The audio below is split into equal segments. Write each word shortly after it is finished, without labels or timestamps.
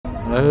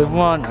Hello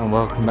everyone and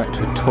welcome back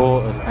to a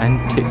tour of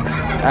Antiquities.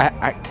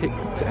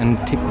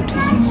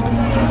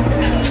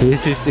 So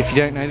this is, if you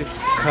don't know, the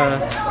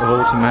Curse of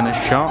Alton Manor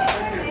shop.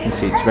 You can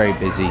see it's very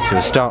busy, so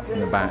we'll start from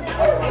the back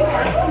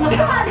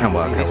and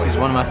work. This is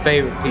one of my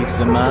favourite pieces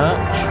of merch.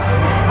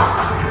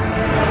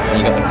 And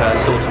you got the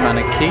Curse of Alton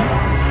Manor key.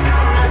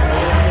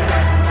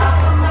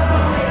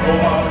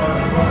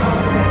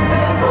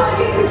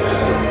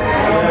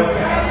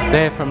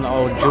 They're from the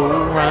old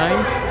jewel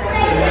ride.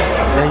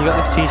 Then you got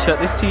this t-shirt.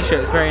 This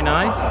t-shirt is very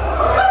nice.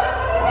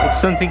 It's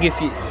something, if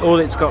you, all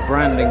it's got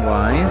branding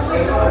wise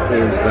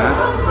is that.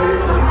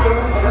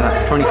 And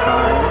that's 25.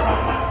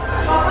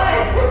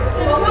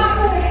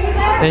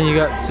 Then you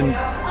got some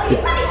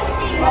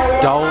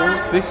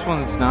dolls. This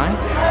one's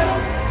nice.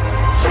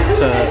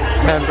 So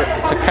remember,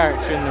 it's a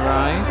character in the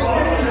ride.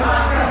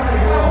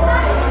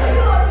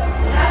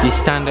 Your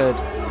standard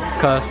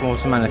Curse of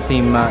Alton Manor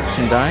themed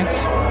merchandise.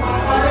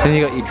 Then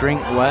you got your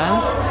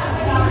drinkware.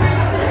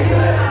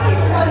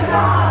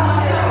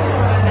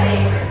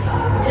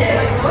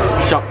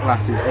 Shot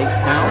glass is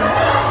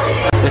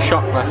 £8. The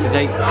shot glass is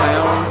 £8.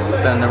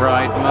 Then the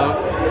ride mug.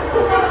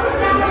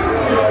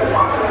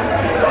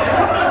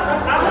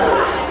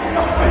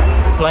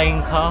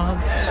 Playing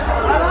cards.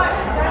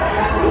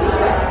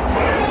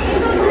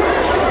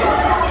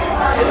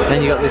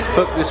 Then you got this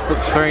book. This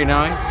book's very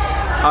nice.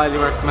 Highly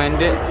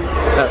recommend it.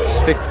 That's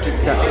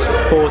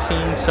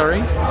 14,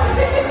 sorry.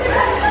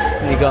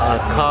 You got a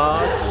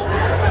card.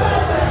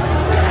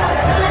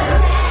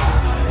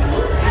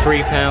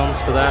 £3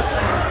 for that.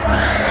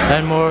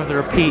 And more of the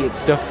repeated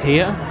stuff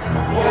here.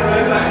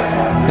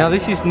 Now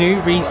this is new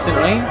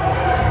recently.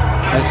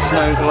 A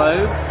snow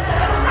globe.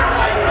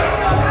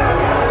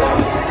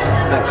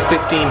 That's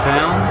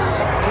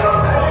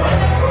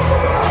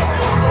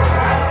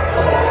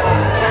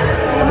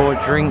 £15. More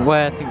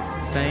drinkware, I think it's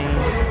the same.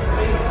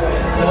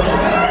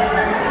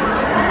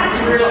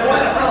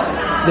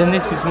 Then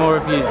this is more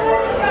of your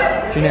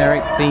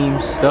generic theme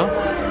stuff.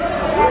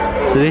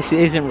 So this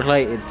isn't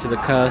related to the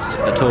Curse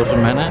at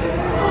Alton Manor.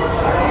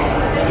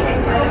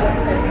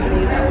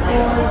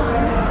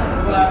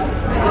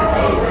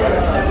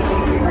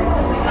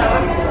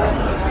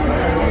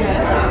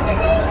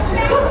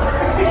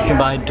 You can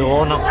buy a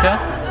door knocker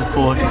for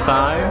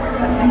 45.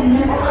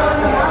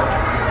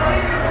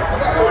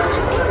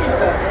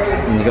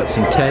 And you got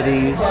some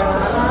teddies.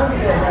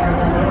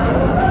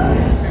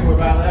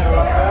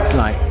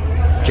 Like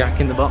Jack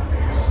in the Box.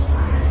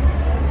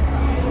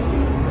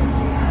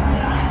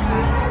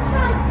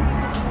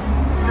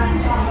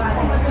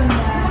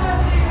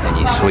 And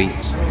your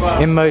sweets.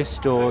 In most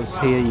stores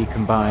here you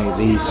can buy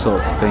these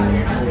sorts of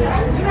things.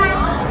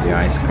 The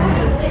ice cream.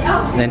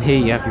 And then here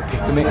you have your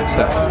pick a mix,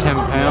 that's £10.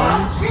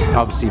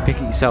 Obviously you pick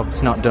it yourself,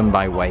 it's not done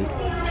by weight.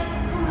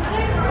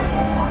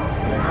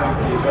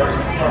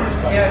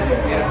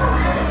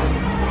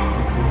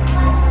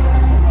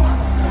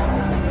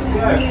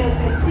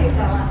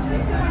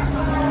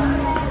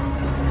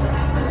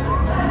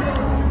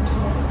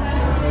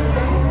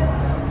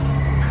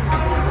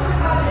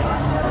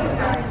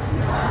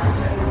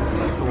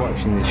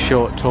 Watching this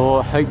short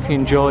tour. Hope you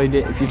enjoyed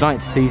it. If you'd like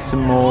to see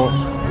some more,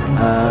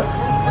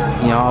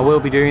 you know, I will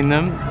be doing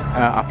them.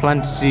 I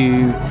plan to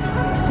do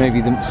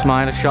maybe the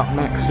Smiler shop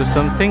next or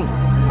something.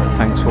 But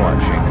thanks for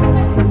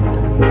watching.